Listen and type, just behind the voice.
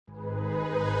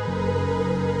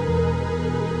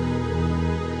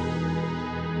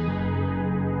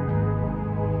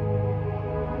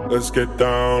Let's get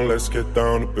down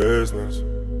to business.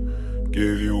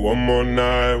 Give you one more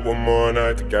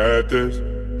night to get this.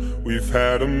 We've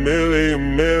had a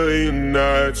million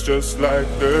nights just like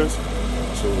this.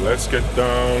 So let's get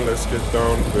down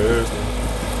to business.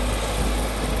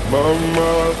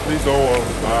 Mama, please don't worry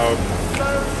about me.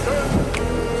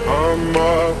 I'm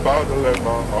about to let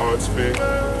my heart speak.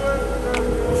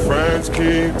 My friends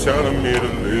keep telling me to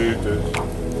leave this.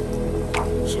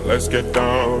 So let's get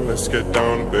down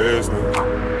to business.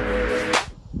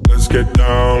 Let's get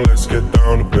down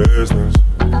to business.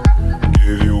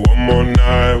 Give you one more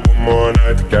night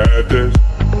to get this.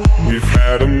 We've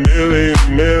had a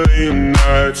million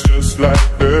nights just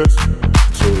like this.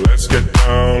 So let's get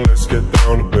down to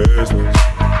business.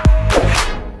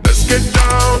 Let's get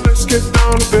down to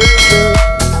business.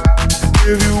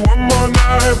 Give you one more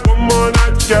night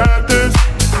to get this.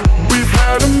 We've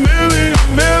had a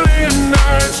million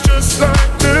nights just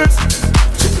like this.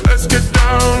 So let's get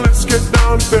down to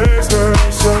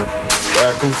business.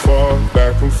 Back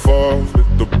and forth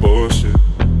with the bullshit.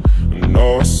 I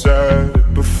know I said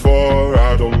it before,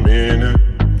 I don't mean it.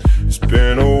 It's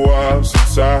been a while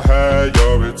since I had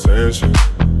your attention,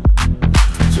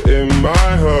 so it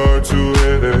might hurt to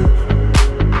hit it.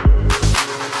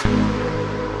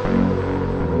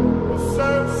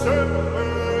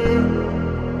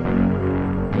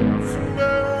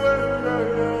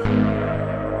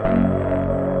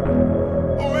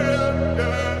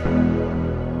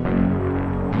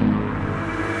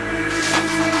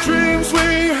 Dreams we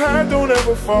had don't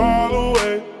ever fall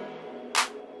away.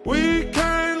 We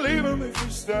can't leave them if we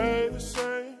stay the same.